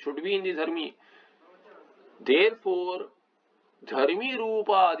dharmi. They should be in the dharmi. Therefore, dharmi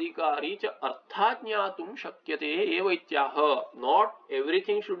rupa adhikari cha arthajnatum shakyate eva ityaha. Not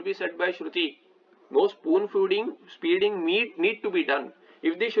everything should be said by Shruti. No spoon feeding need to be done.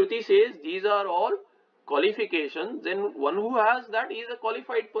 If the Shruti says these are all qualifications, then one who has that is a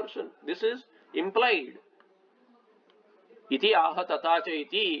qualified person. This is implied. Iti aha tatacha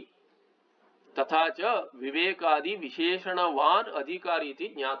iti tatacha vivekadi visheshanavan adhikari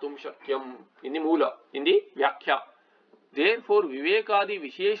iti jnatum shakyam. In the mula, in the vyakhya. Therefore, vivekadi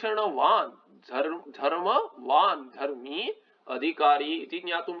visheshanavan dharmavan dharmi adhikari iti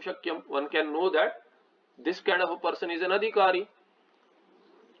jnatum shakyam. One can know that this kind of a person is an adhikari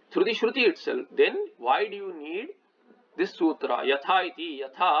through the Shruti itself. Then why do you need this sutra? Yatha iti,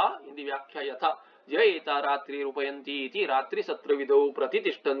 yatha in the vyakhya yatha. Jayeta ratri rupayanti iti ratri satra vidau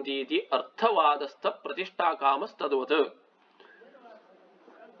pratitishtanti iti arthavadastha pratishta kamas tadvat.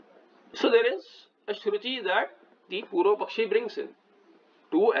 So there is a Shruti that the Purva Pakshi brings in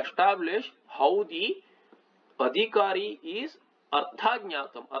to establish how the adhikari is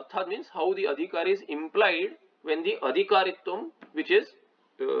arthajnatam. Artha means how the adhikari is implied when the adhikaritvam, which is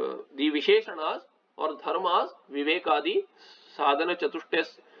the visheshanas or dharmas, vivekadi, sadhana chatushtas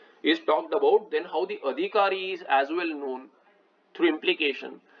is talked about, then how the adhikari is as well known through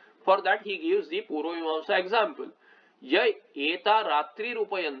implication. For that he gives the Purva Mimamsa example. Ya eta ratri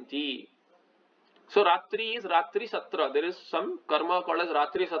rupayanti. So ratri is ratri satra. There is some karma called as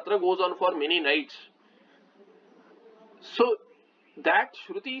ratri satra, goes on for many nights. So that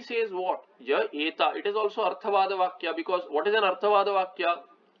Shruti says what? Ya eta. It is also Arthavada Vakya, because what is an Arthavada Vakya?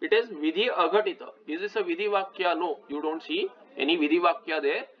 It is Vidhi Aghatita. Is this a Vidhi Vakya? No. You don't see any Vidhi Vakya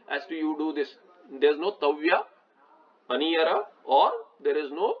there as to you do this. There is no Tavya, Aniyara, or there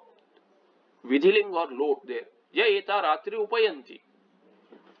is no Vidhiling or lot there. Ya eta ratri upayanti.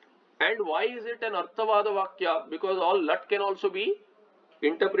 And why is it an Arthavada Vakya? Because all Lat can also be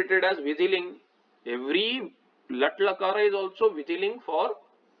interpreted as Vidhiling. Every Lat Lakara is also Vidhiling for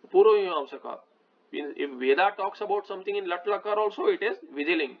Purva Mimamsaka. If Veda talks about something in Lat Lakara also, it is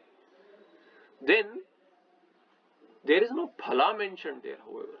Vidhiling. Then there is no Phala mentioned there,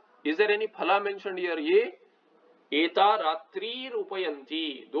 however. Is there any Phala mentioned here? Ye Eta Ratri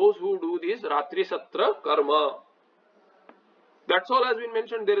Rupayanti. Those who do this Ratri Satra Karma. That's all has been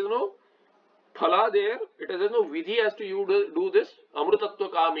mentioned. There is no Phala there. There is no Vidhi as to you do this Amrutatva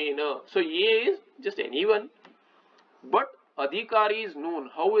Kamena. So Ye is just anyone. But Adhikari is known.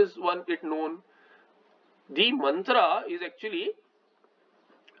 How is one it known? The mantra is actually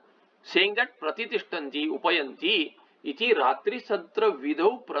saying that Pratitishtanti, Upayanti, iti Ratri Satra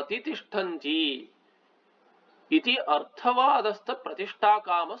Vidau Pratitishtanti, iti Arthavadastha Pratishta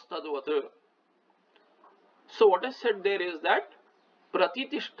Kamas Tadvat. So what is said there is that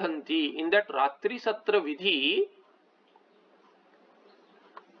Pratitishtanti, in that Ratri Satra Vidhi,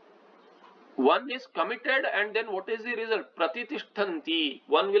 one is committed, and then what is the result? Pratitishtanti.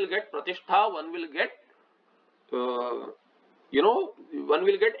 One will get Pratishtha, one will get one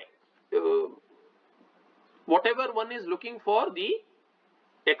will get whatever one is looking for, the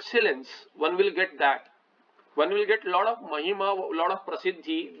excellence, one will get that. One will get a lot of mahima, a lot of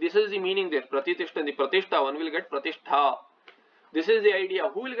prasiddhi. This is the meaning there. Pratitishtanti, pratishtha, one will get pratishtha. This is the idea.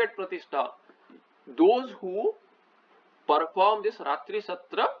 Who will get pratishtha? Those who perform this Ratri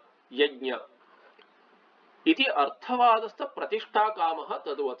Satra Yajna. Iti Arthavadastha Pratishtha Kamaha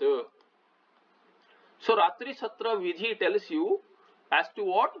Tadvat. So Ratri Satra Vidhi tells you as to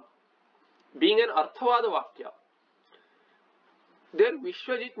what? Being an Arthavada Vakya. There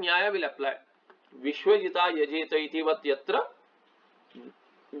Vishwajit Nyaya will apply. Vishwajita Yajeta iti vat yatra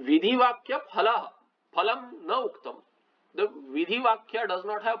Vidhi Vakya Phala. Phalam na uktam. The Vidhi Vakya does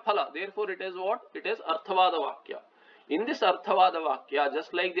not have Phala. Therefore it is what? It is Arthavada Vakya. In this Arthavada Vakya,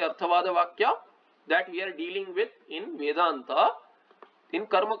 just like the Arthavada Vakya that we are dealing with in Vedanta, in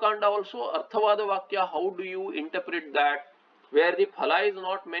Karma Kanda also Arthavada Vakya, how do you interpret that? Where the Phala is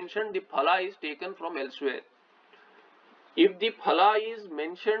not mentioned, the Phala is taken from elsewhere. If the Phala is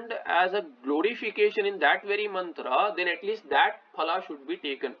mentioned as a glorification in that very mantra, then at least that Phala should be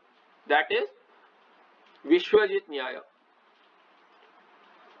taken. That is Vishwajit Nyaya.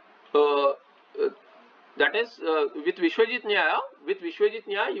 That is with Vishwajit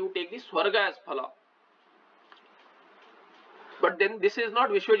Nyaya you take the Swarga as phala. But then this is not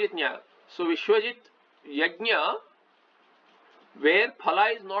Vishwajit Nyaya. So Vishwajit Yajna, where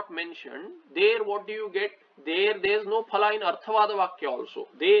phala is not mentioned, there what do you get? There is no phala in Arthavada Vakya also.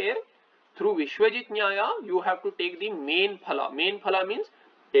 There, through Vishwajit Nyaya, you have to take the main phala. Main phala means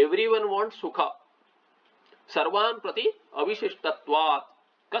everyone wants Sukha. Sarvan prati avishishtatvat.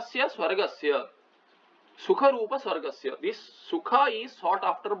 Kasya Swargasya. Sukha Rupa Swargasya. This Sukha is sought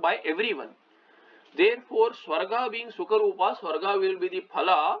after by everyone. Therefore, Swarga being Sukha Rupa, Swarga will be the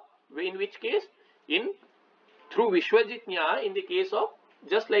phala. In which case? Through Vishwajit Nyaya, in the case of,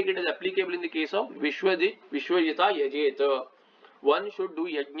 just like it is applicable in the case of Vishwajita Yajeta. One should do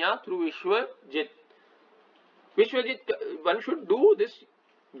Yajna through Vishwajit. One should do this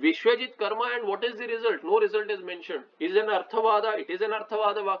Vishwajit karma, and what is the result? No result is mentioned. It is an Arthavada, it is an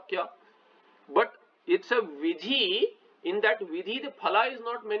Arthavada Vakya. But it's a Vidhi. In that Vidhi, the phala is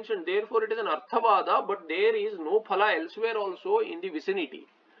not mentioned. Therefore, it is an Arthavada, but there is no phala elsewhere also in the vicinity.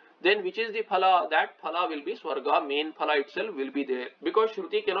 Then which is the phala? That phala will be Swarga, main phala itself will be there. Because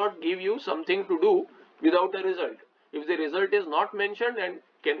Shruti cannot give you something to do without a result. If the result is not mentioned and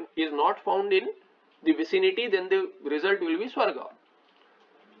is not found in the vicinity, then the result will be Swarga.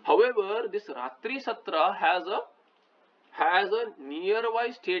 However, this Ratri Satra has a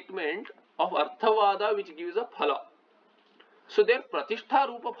nearby statement of Arthavada which gives a phala. So there Pratishtha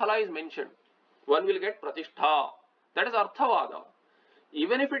Rupa phala is mentioned. One will get Pratishtha. That is Arthavada.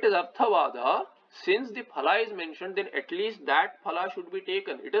 Even if it is Arthavada, since the phala is mentioned, then at least that phala should be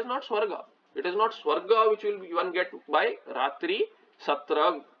taken. It is not Swarga. It is not Swarga which will one get by Ratri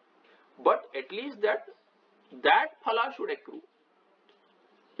Satra. But at least that phala should accrue.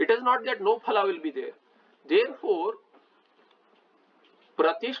 It is not that no phala will be there. Therefore,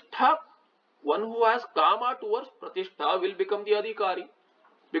 Pratishtha, one who has Kama towards Pratishtha will become the Adhikari.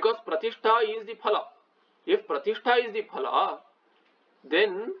 Because Pratishtha is the phala. If Pratishtha is the phala,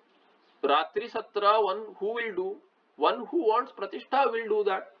 then Ratri Satra, one who will do, one who wants Pratishtha will do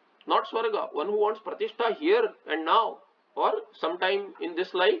that. Not Swarga. One who wants Pratishtha here and now, or sometime in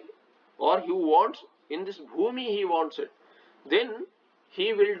this life, or he wants in this Bhumi, he wants it. Then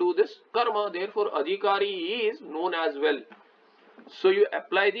he will do this karma. Therefore, Adhikari is known as well. So you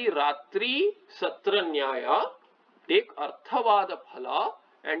apply the Ratri Satra Nyaya, take Arthavada Phala,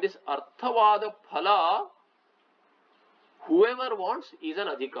 and this Arthavada Phala, whoever wants is an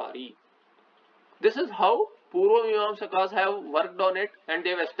Adhikari. This is how Purva Mimamsakas have worked on it, and they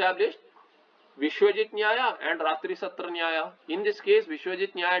have established Vishwajit Nyaya and Ratri Satra Nyaya. In this case,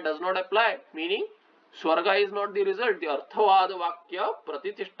 Vishwajit Nyaya does not apply, meaning Swarga is not the result. The Arthavada Vakya,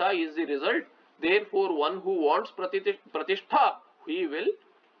 Pratitishta is the result. Therefore, one who wants Pratishtha, he will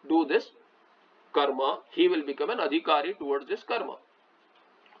do this karma. He will become an Adhikari towards this karma.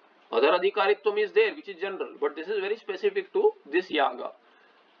 Other Adhikaritvam is there, which is general, but this is very specific to this yaga.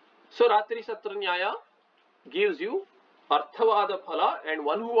 So, Ratri Satra Nyaya gives you Arthavada Phala, and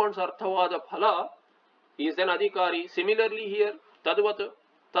one who wants Arthavada Phala is an Adhikari. Similarly here, Tadvat.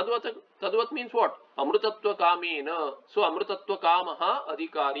 Tadvat means what? Amrutatva Kamena. So, Amrutatva Kamaha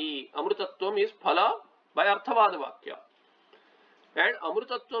Adhikari. Amrutatvam is Phala by Arthavada Vakya. And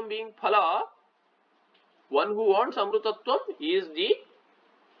Amrutatvam being Phala, one who wants Amrutatvam is the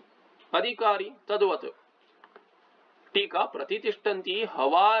Adhikari. Tadvat. Tika Pratitishtanti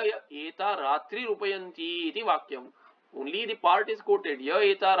Havaya Eta Ratri Rupayanti iti Vakyam. Only the part is quoted. Ya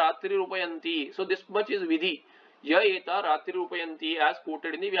Eta Ratri Rupayanti. So this much is Vidhi. Ya Eta Ratri Rupayanti as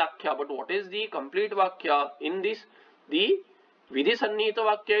quoted in the Vyakya. But what is the complete Vakya? In this, the Vidhi Sannita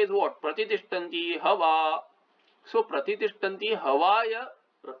Vakya is what? Pratitishtanti Hava. So Pratitishtanti Havaya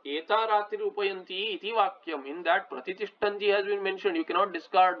Eta Ratri Rupayanti iti Vakyam. In that Pratitishtanti has been mentioned. You cannot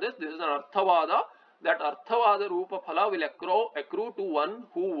discard this. This is an Arthavada. That Arthavada Rupa Phala will accrue to one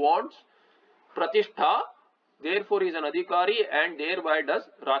who wants Pratishtha. Therefore, he is an Adhikari and thereby does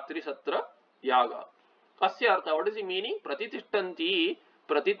Ratri Satra Yaga. Asya Artha, what is the meaning? Pratitishtanti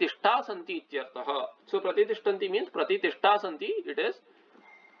Pratitishta Santi Ityartaha. So, Pratitishtanti means Pratitishta Santi. It is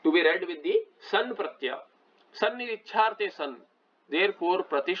to be read with the San Pratyaya. San is Iccharte San. Therefore,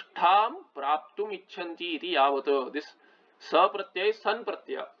 Pratishtham Praptum Icchanti iti Yavata. This Sa Pratyaya is San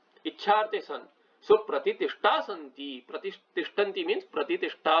Pratyaya. Iccharte San. So, Pratitishta Santi. Pratishtanti means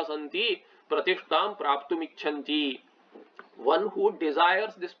Pratitishta Santi. Pratishtam Praptum Icchanti. One who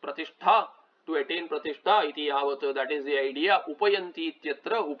desires this Pratishtha to attain Pratishtha iti Yavata. That is the idea. Upayanti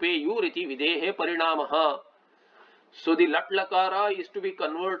ityatra upeyur iti videhe parinamaha. So, the Lat Lakara is to be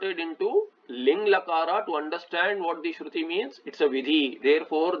converted into Ling Lakara to understand what the Shruti means. It's a Vidhi.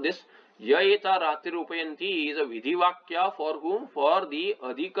 Therefore, this Ya eta ratrirupayanti is a vidhi vakya for whom? For the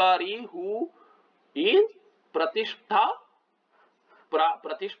adhikari who is pratistham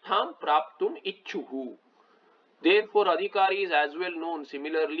praptum ichuhu. Therefore, adhikari is as well known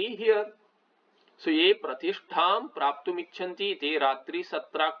similarly here. So, ye pratistham praptum icchanti te ratri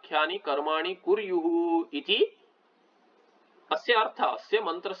satrakhyani karmani kuryuhu iti asya artha, asya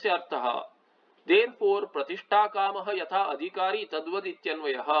mantrasya artha. Therefore, pratishtha kamah yatha adhikari tadvad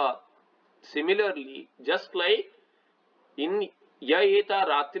ityanvayah. Similarly, just like in ya eta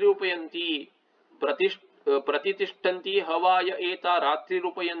ratrirupayanti pratitishtanti hava ya eta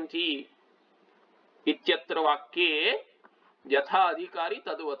ratrirupayanti ityatra vakye yatha adhikari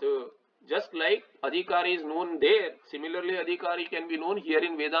tadvat. Just like adhikari is known there, similarly adhikari can be known here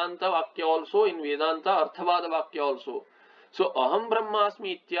in Vedanta vakya also, in Vedanta arthavada vakya also. So aham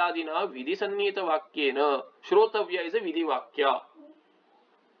brahmasmi ityadina vidhi sannita vakyena shrotavya is a vidhi vakya.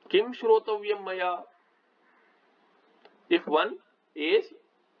 Kim shrotavyam maya? If one is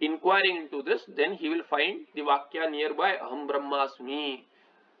inquiring into this, then he will find the vakya nearby aham brahmasmi.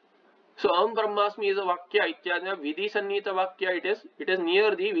 So aham brahmasmi is a vakya ityadina vidhi sannita vakya. It is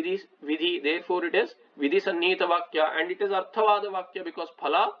near the vidhi, therefore it is vidhi sannita vakya, and it is arthavada vakya because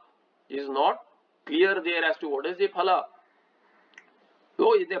phala is not clear there as to what is the phala.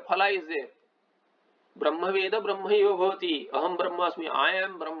 So the phala is there. Brahma Veda Brahmaiva Bhavati. Aham Brahmasmi. I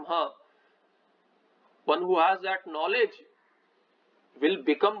am Brahma. One who has that knowledge will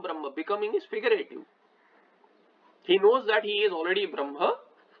become Brahma. Becoming is figurative. He knows that he is already Brahma.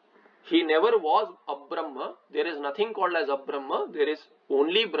 He never was Abrahma. There is nothing called as Abrahma. There is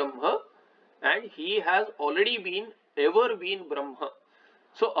only Brahma. And he has already ever been Brahma.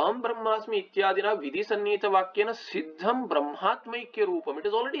 So, Aham Brahmasmi ityadina vidhi sannita vakyena siddham brahmatmaikya roopam. It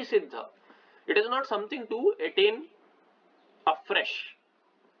is already siddha. It is not something to attain afresh.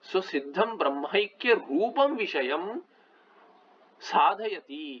 So, siddham brahmaikya roopam vishayam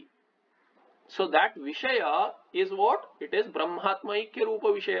sadhayati. So, that vishaya is what? It is brahmatmaikya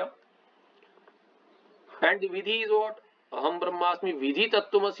roopa vishaya. And the vidhi is what? Aham brahmasmi vidhi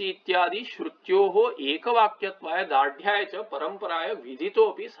tattvamasi ityadi shrutyoho ekavakyattvaya dadhyaya cha paramparaya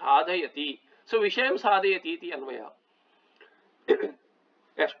vidhitopi sadhayati. So, vishayam sadhayati iti anvaya.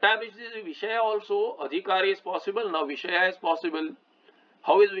 Establishes the Vishaya also, Adhikari is possible, now Vishaya is possible.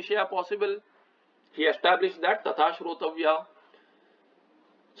 How is Vishaya possible? He established that Tatha Shrotavya.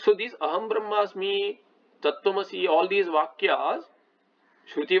 So these Aham Brahmasmi, Tattvamasi, all these Vakyas,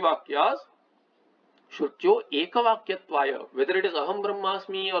 Shruti Vakyas, Shrutyo Ekavakyatvaya, whether it is Aham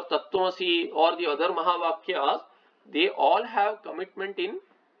Brahmasmi or Tattvamasi or the other Mahavakyas, they all have commitment in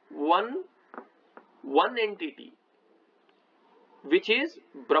one entity, which is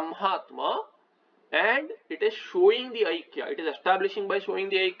Brahmatma, and it is showing the Aikya. It is establishing by showing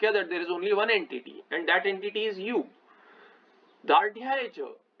the Aikya that there is only one entity, and that entity is you.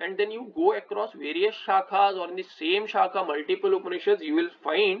 Dadhyayacha. And then you go across various shakhas, or in the same shakha, multiple Upanishads, you will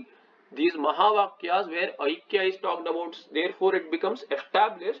find these Mahavakyas where Aikya is talked about. Therefore, it becomes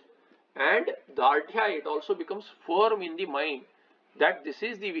established, and Dadhyaya, it also becomes firm in the mind that this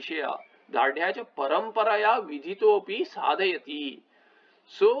is the Vishaya. Dadhyacha paramparaya vidhitopi sadhayati.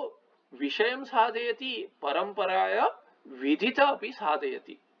 So, Vishayam sadhayati, paramparaya vidhita api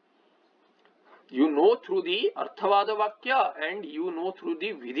sadhayati. You know through the Arthavada Vakya and you know through the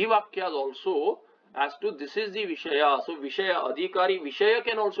Vidhi Vakyas also as to this is the Vishaya. So, Vishaya, Adhikari, Vishaya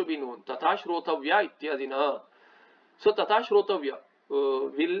can also be known. Tatha Shrotavya ityadina. So, Tatha Shrotavya.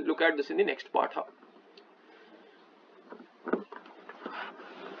 We'll look at this in the next part.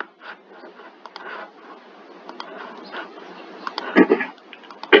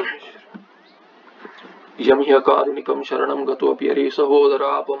 यम ह्यकारुणिकं शरणं गतोऽपि हरि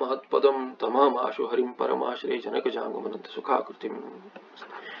सहोदरापमहत्पदं तमामाशु हरिं परमाश्रये जनकजाङ्गमनन्त सुखाकृतिम्.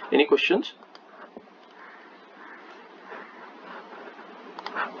 Any questions?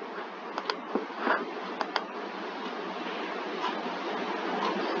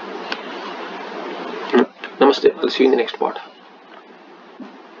 Namaste. I'll see you in the next part.